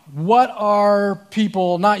What are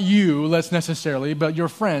people, not you, let's necessarily, but your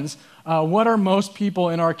friends, what are most people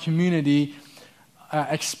in our community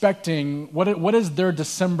expecting? What is their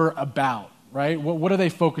December about, right? What are they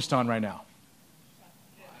focused on right now?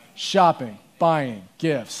 Shopping, buying,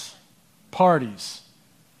 gifts, parties,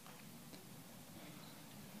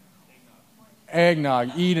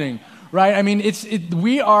 eggnog, eating, right? I mean,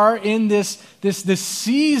 we are in this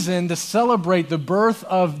season to celebrate the birth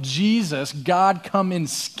of Jesus. God come in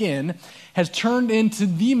skin has turned into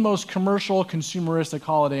the most commercial, consumeristic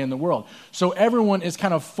holiday in the world. So everyone is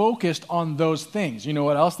kind of focused on those things. You know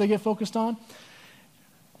what else they get focused on?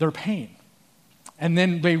 Their pain. And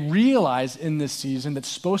then they realize in this season that's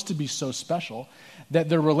supposed to be so special that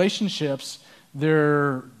their relationships,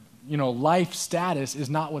 their life status is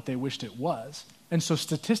not what they wished it was. And so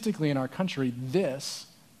statistically in our country, this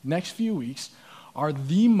next few weeks are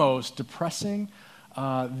the most depressing,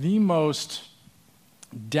 the most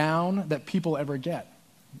down that people ever get.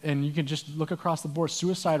 And you can just look across the board.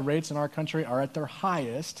 Suicide rates in our country are at their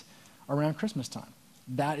highest around Christmas time.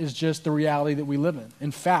 That is just the reality that we live in.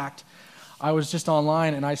 In fact, I was just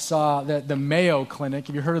online and I saw that the Mayo Clinic,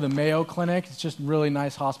 have you heard of the Mayo Clinic? It's just a really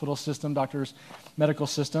nice hospital system, doctors' medical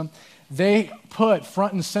system. They put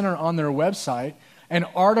front and center on their website an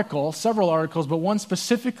article, several articles, but one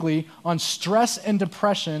specifically on stress and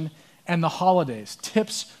depression and the holidays,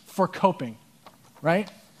 tips for coping, right?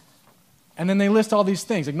 And then they list all these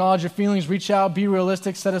things. Acknowledge your feelings, reach out, be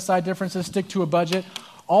realistic, set aside differences, stick to a budget.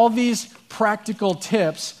 All these practical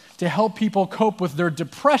tips to help people cope with their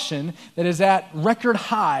depression that is at record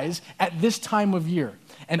highs at this time of year.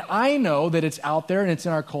 And I know that it's out there and it's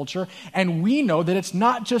in our culture, and we know that it's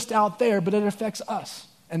not just out there, but it affects us.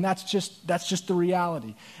 And that's just the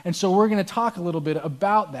reality. And so we're going to talk a little bit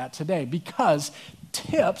about that today, because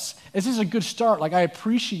tips, this is a good start. Like, I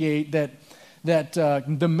appreciate that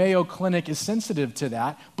the Mayo Clinic is sensitive to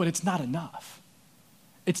that, but it's not enough.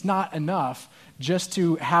 It's not enough just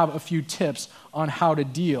to have a few tips on how to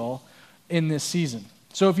deal in this season.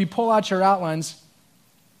 So if you pull out your outlines,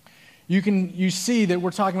 you see that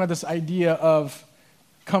we're talking about this idea of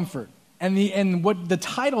comfort. And what the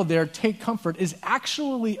title there, Take Comfort, is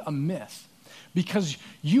actually a myth, because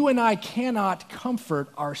you and I cannot comfort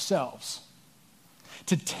ourselves.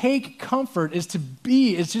 To take comfort is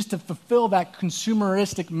just to fulfill that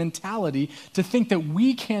consumeristic mentality, to think that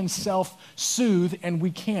we can self-soothe, and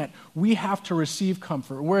we can't. We have to receive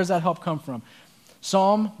comfort. Where does that help come from?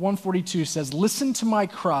 Psalm 142 says, "Listen to my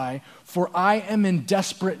cry, for I am in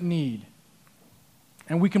desperate need."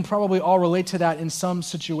 And we can probably all relate to that in some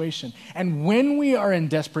situation. And when we are in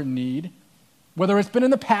desperate need, whether it's been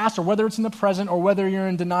in the past or whether it's in the present or whether you're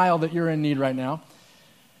in denial that you're in need right now,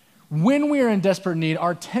 when we are in desperate need,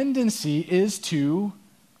 our tendency is to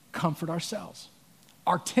comfort ourselves.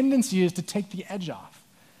 Our tendency is to take the edge off,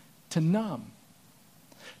 to numb,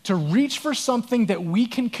 to reach for something that we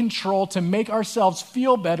can control to make ourselves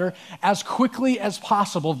feel better as quickly as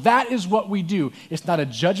possible. That is what we do. It's not a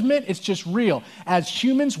judgment, it's just real. As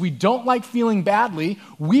humans, we don't like feeling badly.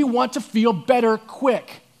 We want to feel better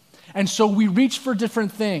quick. And so we reach for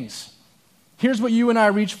different things. Here's what you and I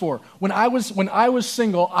reach for. When I was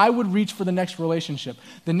single, I would reach for the next relationship,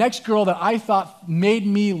 the next girl that I thought made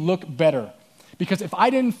me look better. Because if I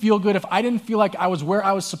didn't feel good, if I didn't feel like I was where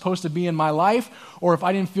I was supposed to be in my life, or if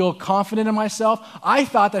I didn't feel confident in myself, I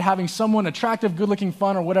thought that having someone attractive, good-looking,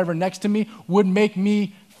 fun, or whatever next to me would make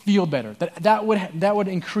me feel better. That would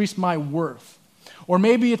increase my worth. Or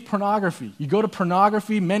maybe it's pornography. You go to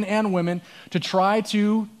pornography, men and women, to try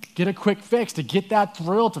to get a quick fix, to get that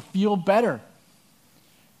thrill, to feel better.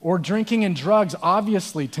 Or drinking and drugs,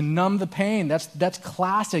 obviously, to numb the pain. That's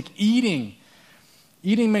classic.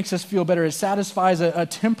 Eating makes us feel better. It satisfies a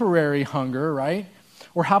temporary hunger, right?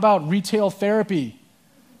 Or how about retail therapy?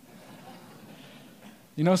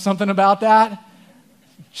 You know something about that?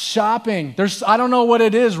 Shopping. I don't know what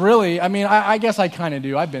it is, really. I mean, I guess I kind of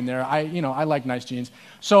do. I've been there. I like nice jeans.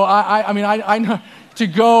 So I know to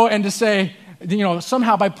go and to say,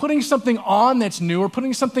 somehow by putting something on that's new, or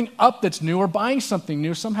putting something up that's new, or buying something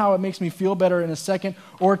new, somehow it makes me feel better in a second.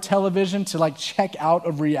 Or television, to check out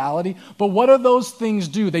of reality. But what do those things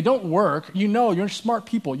do? They don't work. You're smart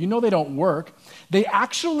people. They don't work. They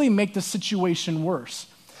actually make the situation worse.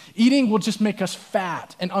 Eating will just make us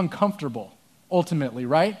fat and uncomfortable, ultimately,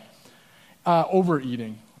 right?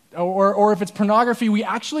 Overeating. Or if it's pornography, we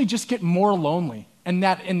actually just get more lonely. And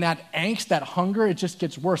that angst, that hunger, it just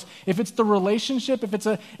gets worse. If it's the relationship, if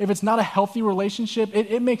it's not a healthy relationship,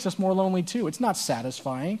 it makes us more lonely too. It's not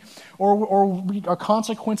satisfying. Our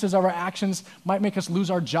consequences of our actions might make us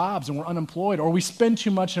lose our jobs and we're unemployed, or we spend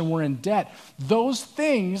too much and we're in debt. Those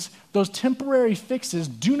things, those temporary fixes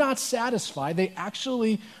do not satisfy. They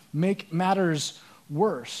actually make matters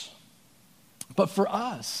worse. But for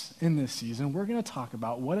us in this season, we're going to talk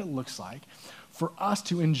about what it looks like for us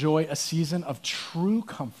to enjoy a season of true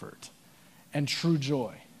comfort and true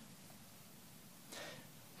joy.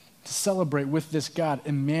 To celebrate with this God,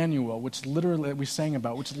 Emmanuel, which literally we sang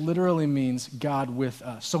about, which literally means God with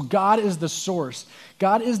us. So God is the source.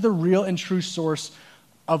 God is the real and true source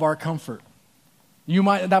of our comfort.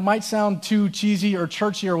 That might sound too cheesy or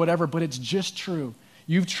churchy or whatever, but it's just true.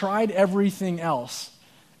 You've tried everything else.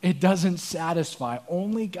 It doesn't satisfy.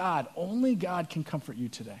 Only God can comfort you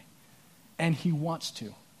today. And he wants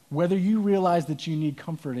to, whether you realize that you need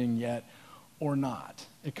comforting yet or not.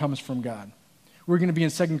 It comes from God. We're going to be in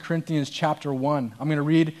 2 Corinthians chapter 1. I'm going to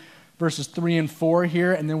read verses 3 and 4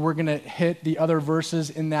 here, and then we're going to hit the other verses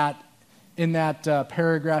in that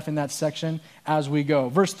paragraph, in that section, as we go.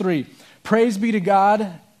 Verse 3, praise be to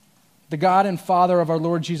God, the God and Father of our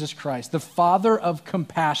Lord Jesus Christ, the Father of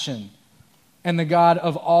compassion and the God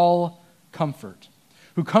of all comfort,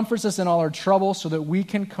 who comforts us in all our trouble so that we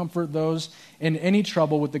can comfort those in any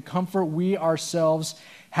trouble with the comfort we ourselves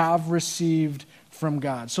have received from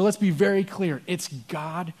God. So let's be very clear. It's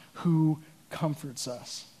God who comforts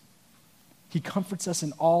us. He comforts us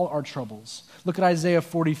in all our troubles. Look at Isaiah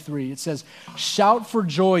 43. It says, shout for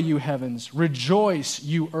joy, you heavens. Rejoice,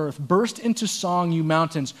 you earth. Burst into song, you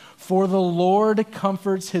mountains. For the Lord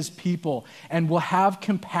comforts his people and will have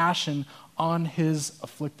compassion on his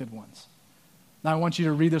afflicted ones. Now I want you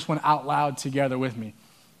to read this one out loud together with me.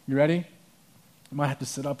 You ready? You might have to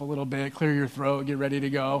sit up a little bit, clear your throat, get ready to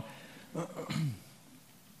go.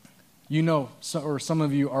 You know, or some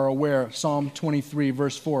of you are aware, Psalm 23,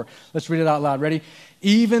 verse 4. Let's read it out loud. Ready?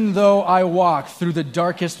 Even though I walk through the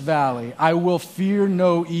darkest valley, I will fear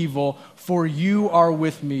no evil, for you are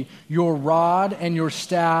with me. Your rod and your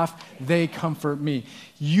staff, they comfort me.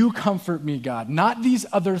 You comfort me, God. Not these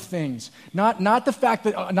other things. Not the fact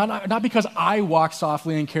that, not because I walk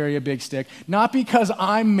softly and carry a big stick. Not because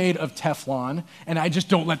I'm made of Teflon and I just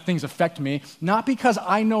don't let things affect me. Not because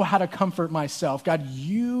I know how to comfort myself. God,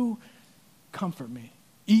 you comfort me.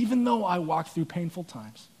 Even though I walk through painful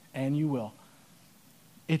times, and you will.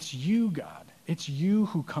 It's you, God. It's you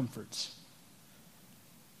who comforts.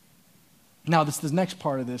 Now, this next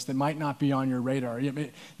part of this that might not be on your radar.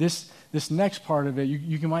 This next part of it,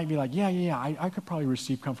 you might be like, yeah, I could probably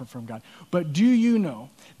receive comfort from God. But do you know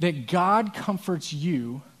that God comforts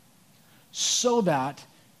you so that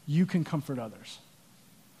you can comfort others?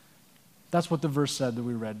 That's what the verse said that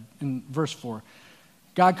we read in verse 4.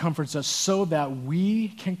 God comforts us so that we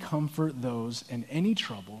can comfort those in any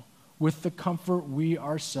trouble with the comfort we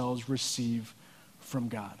ourselves receive from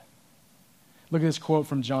God. Look at this quote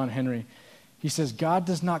from John Henry. He says, God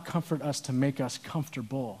does not comfort us to make us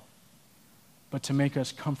comfortable, but to make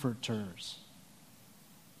us comforters.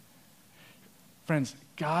 Friends,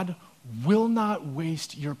 God will not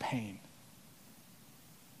waste your pain.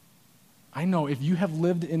 I know if you have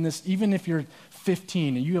lived in this, even if you're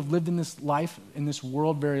 15 and you have lived in this life, in this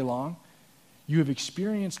world very long, you have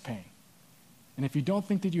experienced pain. And if you don't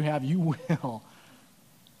think that you have, you will.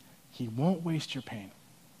 He won't waste your pain.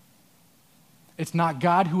 It's not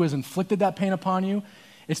God who has inflicted that pain upon you.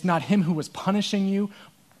 It's not him who is punishing you.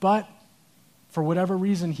 But for whatever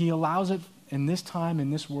reason, he allows it in this time, in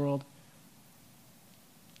this world.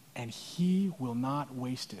 And he will not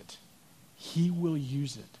waste it. He will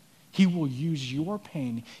use it. He will use your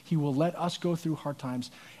pain. He will let us go through hard times,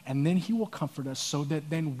 and then he will comfort us so that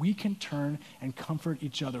then we can turn and comfort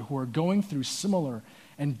each other who are going through similar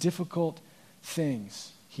and difficult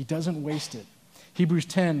things. He doesn't waste it. Hebrews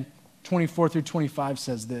 10, 24 through 25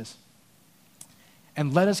 says this,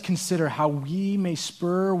 and let us consider how we may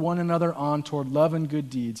spur one another on toward love and good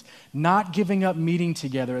deeds, not giving up meeting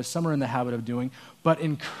together as some are in the habit of doing, but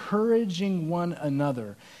encouraging one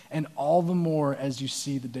another, and all the more as you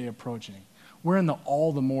see the day approaching. We're in the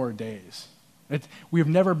all the more days. We have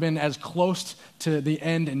never been as close to the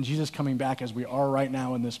end and Jesus coming back as we are right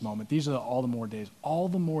now in this moment. These are the all the more days. All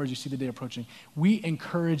the more as you see the day approaching. We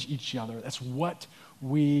encourage each other. That's what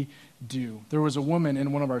we do. There was a woman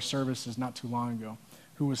in one of our services not too long ago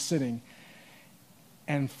who was sitting,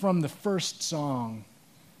 and from the first song,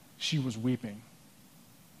 she was weeping.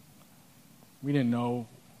 We didn't know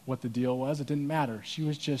what the deal was. It didn't matter. She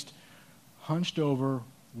was just hunched over,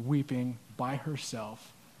 weeping by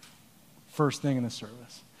herself first thing in the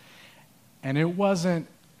service. And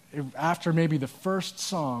after maybe the first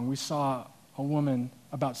song, we saw a woman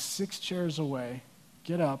about 6 chairs away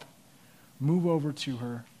get up, move over to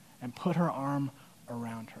her, and put her arm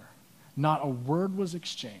around her. Not a word was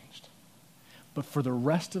exchanged. But for the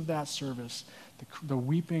rest of that service, the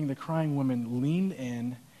weeping, the crying woman leaned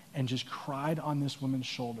in and just cried on this woman's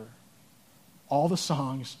shoulder. All the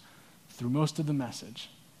songs, through most of the message.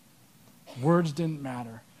 Words didn't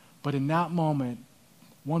matter. But in that moment,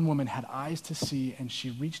 one woman had eyes to see, and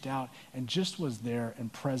she reached out and just was there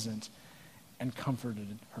and present and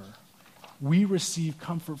comforted her. We receive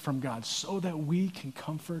comfort from God so that we can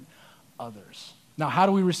comfort others. Now, how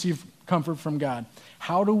do we receive comfort from God?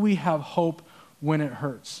 How do we have hope when it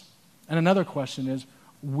hurts? And another question is,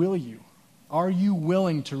 will you? Are you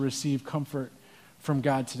willing to receive comfort from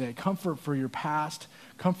God today? Comfort for your past,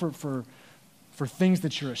 comfort for things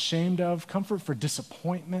that you're ashamed of, comfort for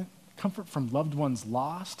disappointment, comfort from loved ones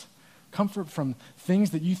lost, comfort from things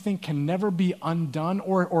that you think can never be undone,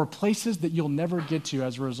 or places that you'll never get to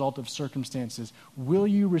as a result of circumstances. Will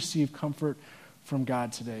you receive comfort from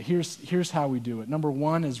God today? Here's how we do it. Number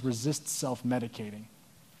one is resist self-medicating.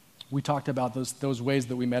 We talked about those ways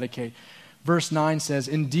that we medicate. Verse 9 says,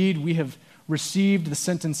 "Indeed, we have received the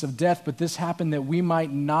sentence of death, but this happened that we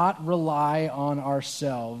might not rely on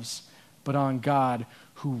ourselves, but on God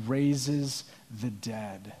who raises the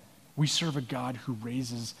dead." We serve a God who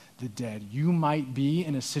raises the dead. You might be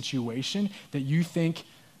in a situation that you think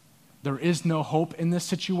there is no hope in this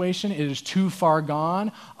situation. It is too far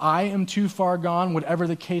gone. I am too far gone, whatever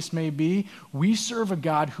the case may be. We serve a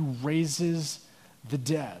God who raises the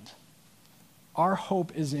dead. Our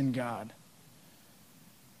hope is in God.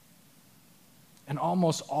 And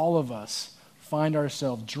almost all of us find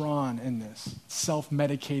ourselves drawn in this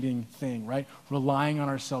self-medicating thing, right? Relying on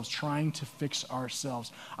ourselves, trying to fix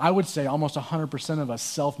ourselves. I would say almost 100% of us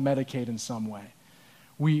self-medicate in some way.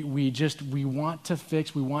 We want to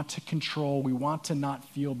fix, we want to control, we want to not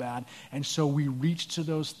feel bad, and so we reach to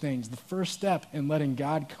those things. The first step in letting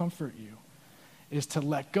God comfort you is to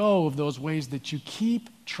let go of those ways that you keep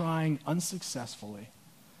trying unsuccessfully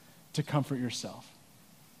to comfort yourself.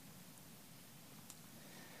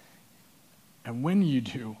 And when you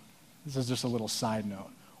do, this is just a little side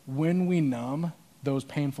note, when we numb those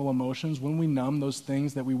painful emotions, when we numb those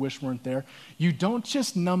things that we wish weren't there, you don't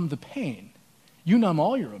just numb the pain, you numb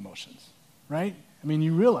all your emotions, right? I mean,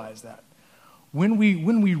 you realize that. When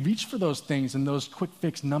we reach for those things and those quick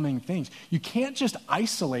fix numbing things, you can't just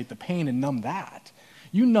isolate the pain and numb that.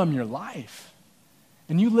 You numb your life.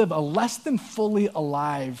 And you live a less than fully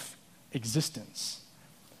alive existence.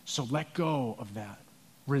 So let go of that.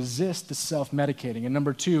 Resist the self-medicating. And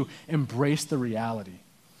number two, embrace the reality.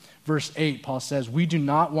 Verse 8, Paul says, "We do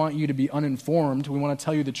not want you to be uninformed. We want to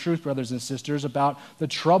tell you the truth, brothers and sisters, about the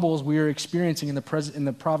troubles we are experiencing in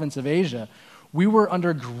the province of Asia. We were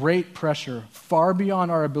under great pressure, far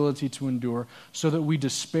beyond our ability to endure, so that we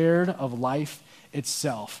despaired of life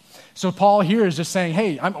itself." So Paul here is just saying,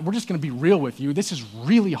 hey, we're just going to be real with you. This is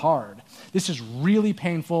really hard. This is really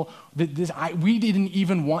painful. We didn't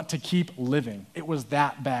even want to keep living. It was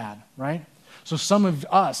that bad, right? So some of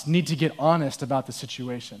us need to get honest about the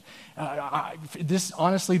situation.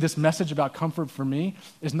 This message about comfort for me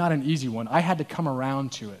is not an easy one. I had to come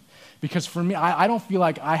around to it. Because for me, I don't feel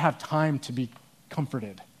like I have time to be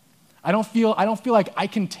comforted. I don't feel like I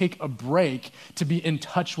can take a break to be in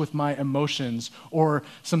touch with my emotions or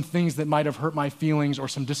some things that might have hurt my feelings or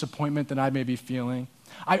some disappointment that I may be feeling.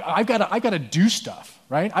 I've got to do stuff,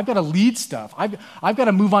 right? I've got to lead stuff. I've got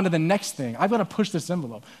to move on to the next thing. I've got to push this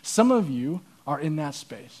envelope. Some of you are in that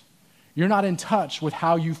space. You're not in touch with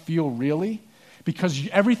how you feel really because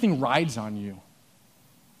everything rides on you.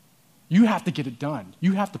 You have to get it done.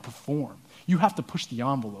 You have to perform. You have to push the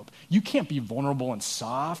envelope. You can't be vulnerable and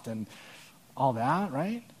soft and all that,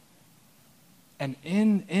 right? And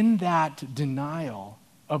in that denial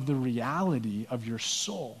of the reality of your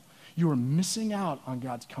soul, you are missing out on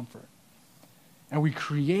God's comfort. And we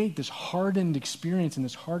create this hardened experience and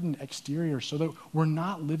this hardened exterior so that we're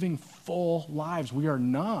not living full lives. We are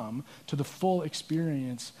numb to the full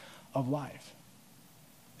experience of life.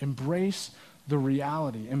 Embrace the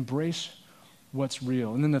reality. Embrace what's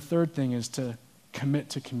real. And then the third thing is to commit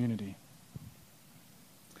to community.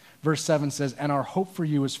 Verse 7 says, "And our hope for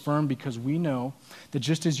you is firm because we know that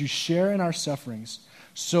just as you share in our sufferings,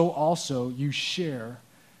 so also you share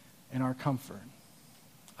in our comfort."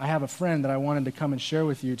 I have a friend that I wanted to come and share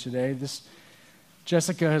with you today.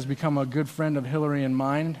 Jessica has become a good friend of Hillary and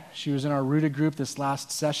mine. She was in our Rooted group this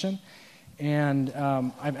last session, and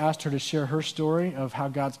I've asked her to share her story of how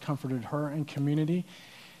God's comforted her in community.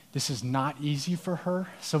 This is not easy for her,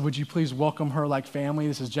 so would you please welcome her like family?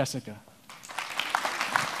 This is Jessica.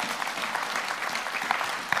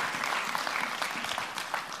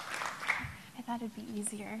 I thought it'd be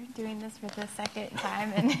easier doing this for the second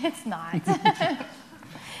time, and it's not.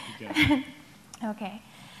 Okay.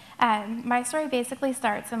 My story basically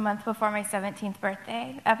starts a month before my 17th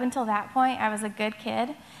birthday. Up until that point, I was a good kid.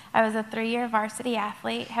 I was a 3-year varsity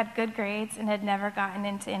athlete, had good grades, and had never gotten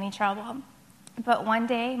into any trouble. But one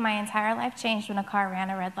day, my entire life changed when a car ran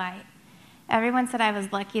a red light. Everyone said I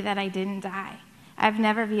was lucky that I didn't die. I've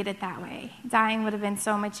never viewed it that way. Dying would have been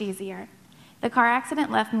so much easier. The car accident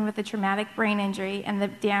left me with a traumatic brain injury, and the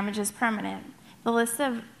damage is permanent. The list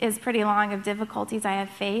is pretty long of difficulties I have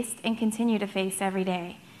faced and continue to face every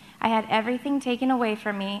day. I had everything taken away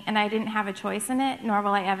from me, and I didn't have a choice in it, nor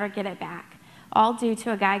will I ever get it back, all due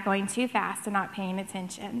to a guy going too fast and not paying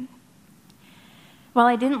attention. While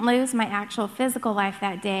I didn't lose my actual physical life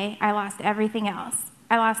that day, I lost everything else.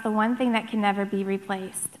 I lost the one thing that can never be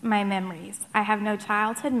replaced, my memories. I have no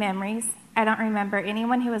childhood memories. I don't remember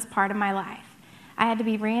anyone who was part of my life. I had to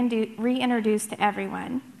be reintroduced to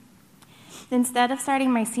everyone. Instead of starting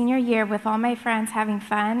my senior year with all my friends having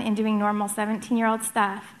fun and doing normal 17-year-old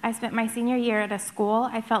stuff, I spent my senior year at a school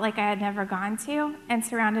I felt like I had never gone to and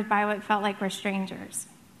surrounded by what felt like were strangers.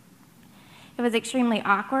 It was extremely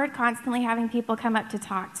awkward, constantly having people come up to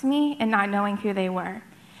talk to me and not knowing who they were.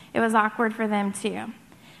 It was awkward for them too.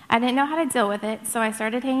 I didn't know how to deal with it, so I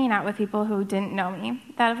started hanging out with people who didn't know me.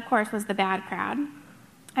 That, of course, was the bad crowd.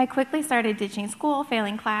 I quickly started ditching school,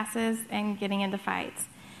 failing classes, and getting into fights.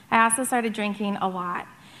 I also started drinking a lot.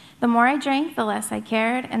 The more I drank, the less I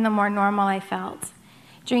cared, and the more normal I felt.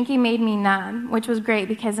 Drinking made me numb, which was great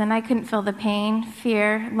because then I couldn't feel the pain,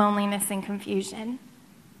 fear, loneliness, and confusion.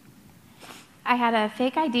 I had a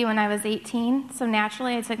fake ID when I was 18, so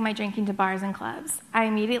naturally I took my drinking to bars and clubs. I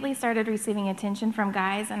immediately started receiving attention from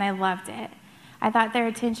guys, and I loved it. I thought their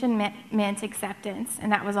attention meant acceptance,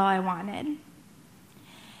 and that was all I wanted.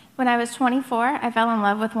 When I was 24, I fell in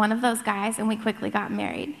love with one of those guys, and we quickly got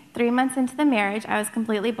married. 3 months into the marriage, I was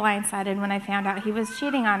completely blindsided when I found out he was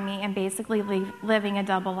cheating on me and basically living a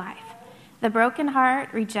double life. The broken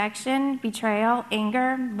heart, rejection, betrayal,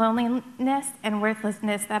 anger, loneliness, and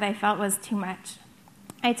worthlessness that I felt was too much.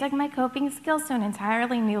 I took my coping skills to an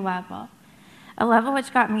entirely new level, a level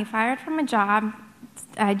which got me fired from a job,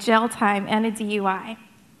 jail time, and a DUI.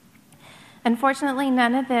 Unfortunately,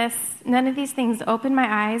 none of these things opened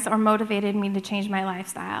my eyes or motivated me to change my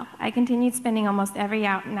lifestyle. I continued spending almost every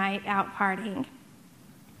night out partying.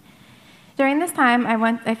 During this time,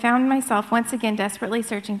 I found myself once again desperately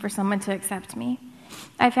searching for someone to accept me.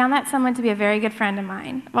 I found that someone to be a very good friend of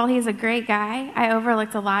mine. While he's a great guy, I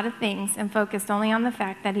overlooked a lot of things and focused only on the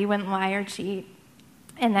fact that he wouldn't lie or cheat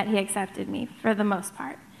and that he accepted me for the most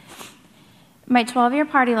part. My 12-year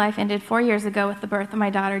party life ended 4 years ago with the birth of my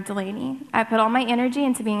daughter, Delaney. I put all my energy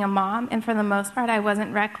into being a mom, and for the most part, I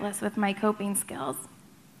wasn't reckless with my coping skills.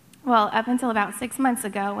 Well, up until about 6 months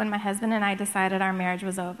ago, when my husband and I decided our marriage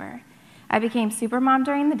was over. I became super mom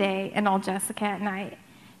during the day and old Jessica at night.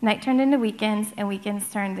 Night turned into weekends, and weekends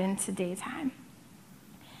turned into daytime.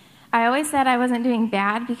 I always said I wasn't doing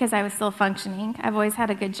bad because I was still functioning. I've always had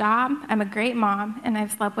a good job, I'm a great mom, and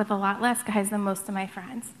I've slept with a lot less guys than most of my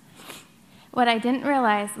friends. What I didn't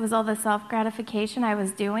realize was all the self-gratification I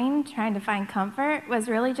was doing, trying to find comfort, was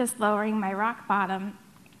really just lowering my rock bottom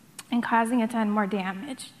and causing a ton more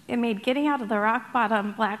damage. It made getting out of the rock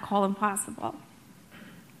bottom black hole impossible.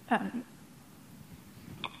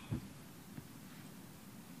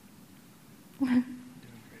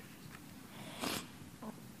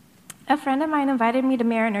 A friend of mine invited me to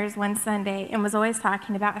Mariners one Sunday and was always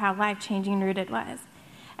talking about how life-changing Rooted was.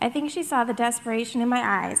 I think she saw the desperation in my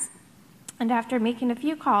eyes, and after making a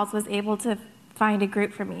few calls, was able to find a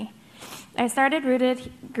group for me. I started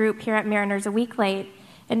Rooted group here at Mariners a week late,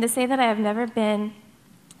 and to say that I have never been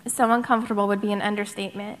so uncomfortable would be an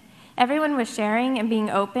understatement. Everyone was sharing and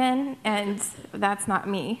being open, and that's not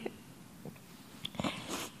me.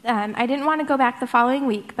 I didn't want to go back the following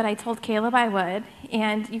week, but I told Caleb I would,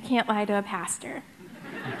 and you can't lie to a pastor.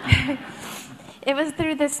 It was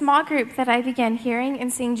through this small group that I began hearing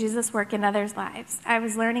and seeing Jesus work in others' lives. I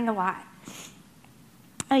was learning a lot.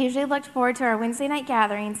 I usually looked forward to our Wednesday night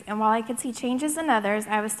gatherings, and while I could see changes in others,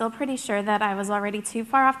 I was still pretty sure that I was already too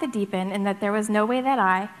far off the deep end and that there was no way that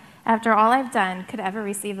I, after all I've done, could ever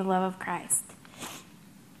receive the love of Christ.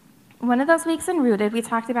 One of those weeks in Rooted, we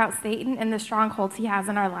talked about Satan and the strongholds he has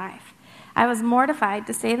in our life. I was mortified,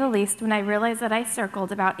 to say the least, when I realized that I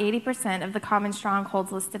circled about 80% of the common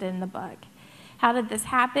strongholds listed in the book. How did this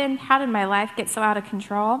happen? How did my life get so out of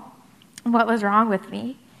control? What was wrong with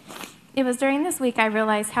me? It was during this week I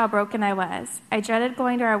realized how broken I was. I dreaded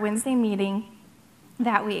going to our Wednesday meeting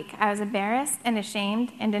that week. I was embarrassed and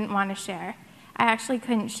ashamed and didn't want to share. I actually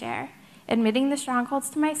couldn't share. Admitting the strongholds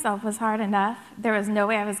to myself was hard enough. There was no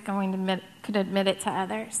way I was going to could admit it to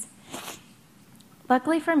others.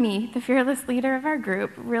 Luckily for me, the fearless leader of our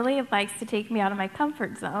group really likes to take me out of my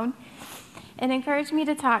comfort zone and encouraged me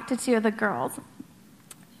to talk to two of the girls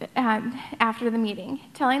after the meeting.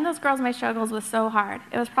 Telling those girls my struggles was so hard.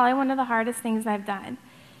 It was probably one of the hardest things I've done.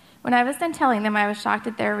 When I was done telling them, I was shocked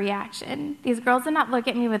at their reaction. These girls did not look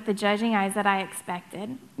at me with the judging eyes that I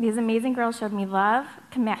expected. These amazing girls showed me love,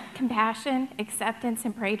 compassion, acceptance,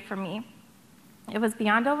 and prayed for me. It was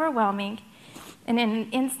beyond overwhelming, and in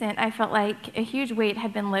an instant, I felt like a huge weight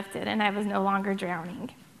had been lifted and I was no longer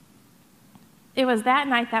drowning. It was that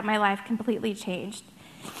night that my life completely changed.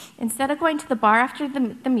 Instead of going to the bar after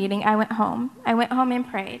the meeting, I went home. I went home and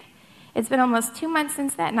prayed. It's been almost 2 months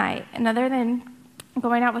since that night, and other than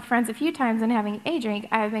going out with friends a few times and having a drink,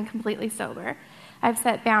 I have been completely sober. I've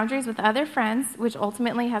set boundaries with other friends, which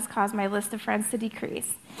ultimately has caused my list of friends to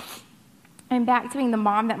decrease. I'm back to being the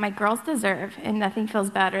mom that my girls deserve, and nothing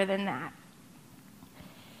feels better than that.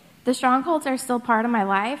 The strongholds are still part of my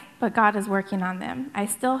life, but God is working on them. I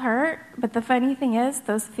still hurt, but the funny thing is,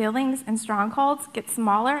 those feelings and strongholds get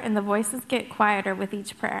smaller and the voices get quieter with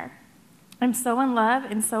each prayer. I'm so in love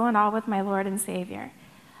and so in awe with my Lord and Savior.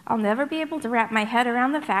 I'll never be able to wrap my head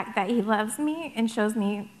around the fact that He loves me and shows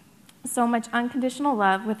me so much unconditional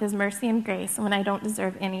love with His mercy and grace when I don't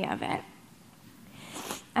deserve any of it.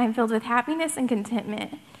 I am filled with happiness and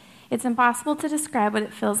contentment. It's impossible to describe what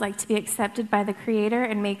it feels like to be accepted by the Creator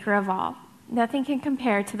and Maker of all. Nothing can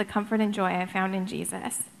compare to the comfort and joy I found in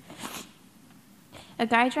Jesus. A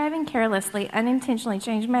guy driving carelessly unintentionally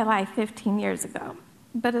changed my life 15 years ago,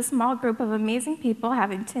 but a small group of amazing people have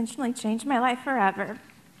intentionally changed my life forever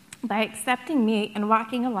by accepting me and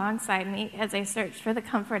walking alongside me as I searched for the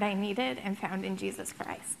comfort I needed and found in Jesus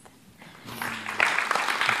Christ.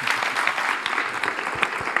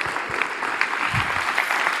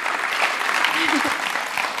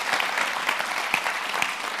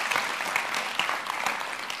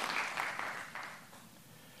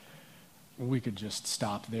 We could just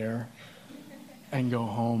stop there and go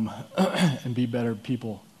home and be better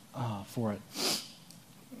people for it.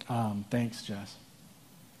 Thanks, Jess.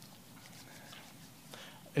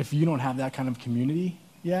 If you don't have that kind of community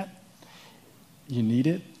yet, you need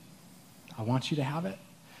it. I want you to have it.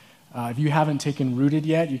 If you haven't taken Rooted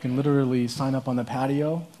yet, you can literally sign up on the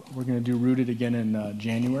patio. We're going to do Rooted again in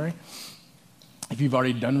January. If you've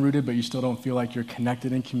already done Rooted, but you still don't feel like you're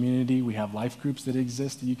connected in community, we have life groups that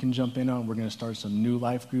exist that you can jump in on. We're going to start some new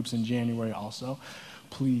life groups in January also.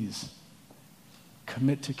 Please,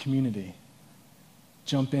 commit to community.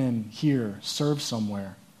 Jump in here, serve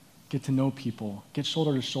somewhere, get to know people, get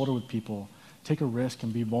shoulder to shoulder with people, take a risk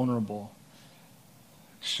and be vulnerable.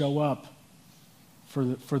 Show up for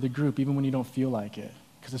the group, even when you don't feel like it,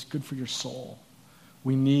 because it's good for your soul.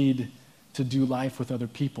 We need to do life with other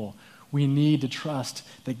people. We need to trust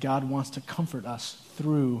that God wants to comfort us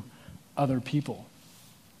through other people.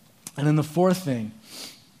 And then the fourth thing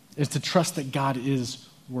is to trust that God is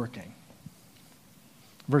working.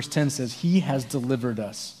 Verse 10 says, He has delivered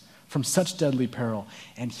us from such deadly peril,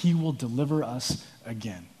 and He will deliver us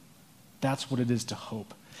again. That's what it is to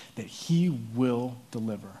hope, that He will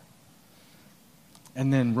deliver.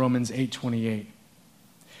 And then Romans 8:28.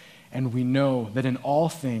 And we know that in all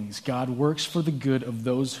things God works for the good of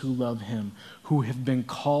those who love Him, who have been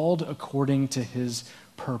called according to His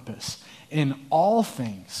purpose. In all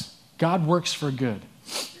things, God works for good.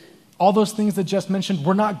 All those things that Jess mentioned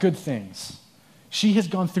were not good things. She has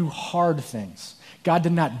gone through hard things. God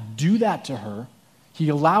did not do that to her. He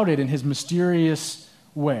allowed it in His mysterious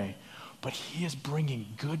way. But He is bringing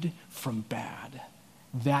good from bad.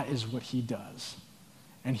 That is what He does.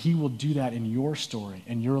 And He will do that in your story,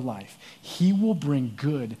 in your life. He will bring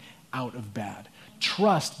good out of bad.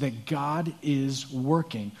 Trust that God is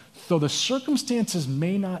working. Though the circumstances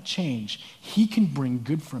may not change, He can bring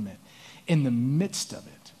good from it in the midst of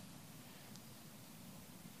it.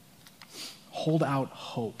 Hold out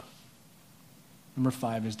hope. Number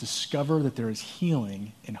 5 is discover that there is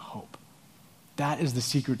healing in hope. That is the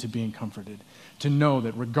secret to being comforted. To know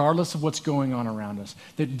that regardless of what's going on around us,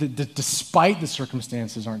 that despite the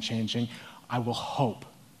circumstances aren't changing, I will hope.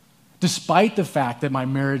 Despite the fact that my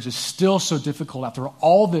marriage is still so difficult after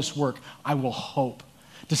all this work, I will hope.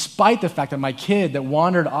 Despite the fact that my kid that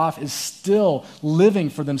wandered off is still living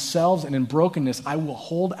for themselves and in brokenness, I will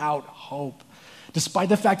hold out hope. Despite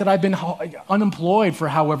the fact that I've been unemployed for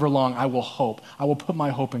however long, I will hope. I will put my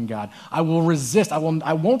hope in God. I will resist. I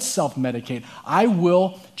won't self-medicate. I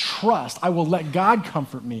will trust. I will let God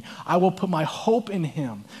comfort me. I will put my hope in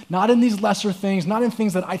him. Not in these lesser things, not in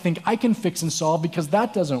things that I think I can fix and solve, because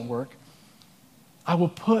that doesn't work. I will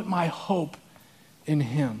put my hope in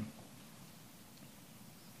him.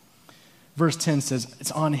 Verse 10 says,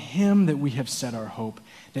 it's on him that we have set our hope,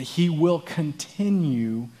 that he will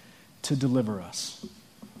continue to deliver us.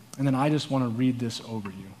 And then I just want to read this over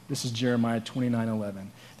you. This is Jeremiah 29:11.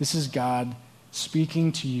 This is God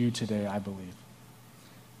speaking to you today, I believe.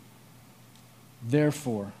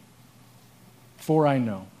 Therefore, for I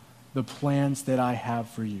know the plans that I have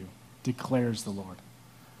for you, declares the Lord.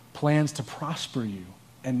 Plans to prosper you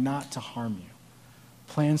and not to harm you.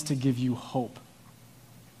 Plans to give you hope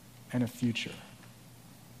and a future.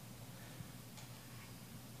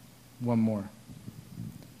 One more.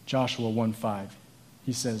 Joshua 1:5.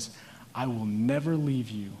 He says, I will never leave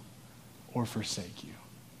you or forsake you.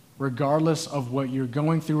 Regardless of what you're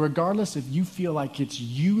going through, regardless if you feel like it's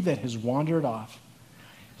you that has wandered off,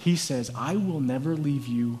 he says, I will never leave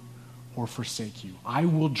you or forsake you. I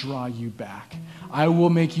will draw you back. I will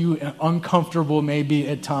make you uncomfortable maybe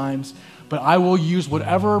at times, but I will use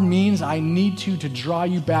whatever means I need to draw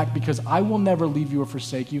you back, because I will never leave you or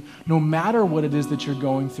forsake you. No matter what it is that you're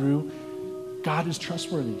going through, God is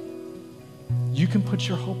trustworthy. You can put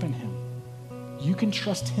your hope in him. You can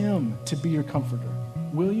trust him to be your comforter.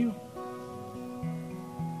 Will you?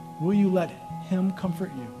 Will you let him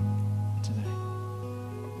comfort you today?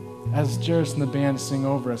 As Jairus and the band sing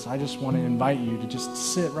over us, I just want to invite you to just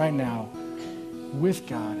sit right now with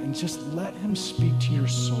God and just let him speak to your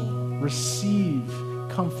soul. Receive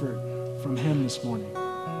comfort from him this morning.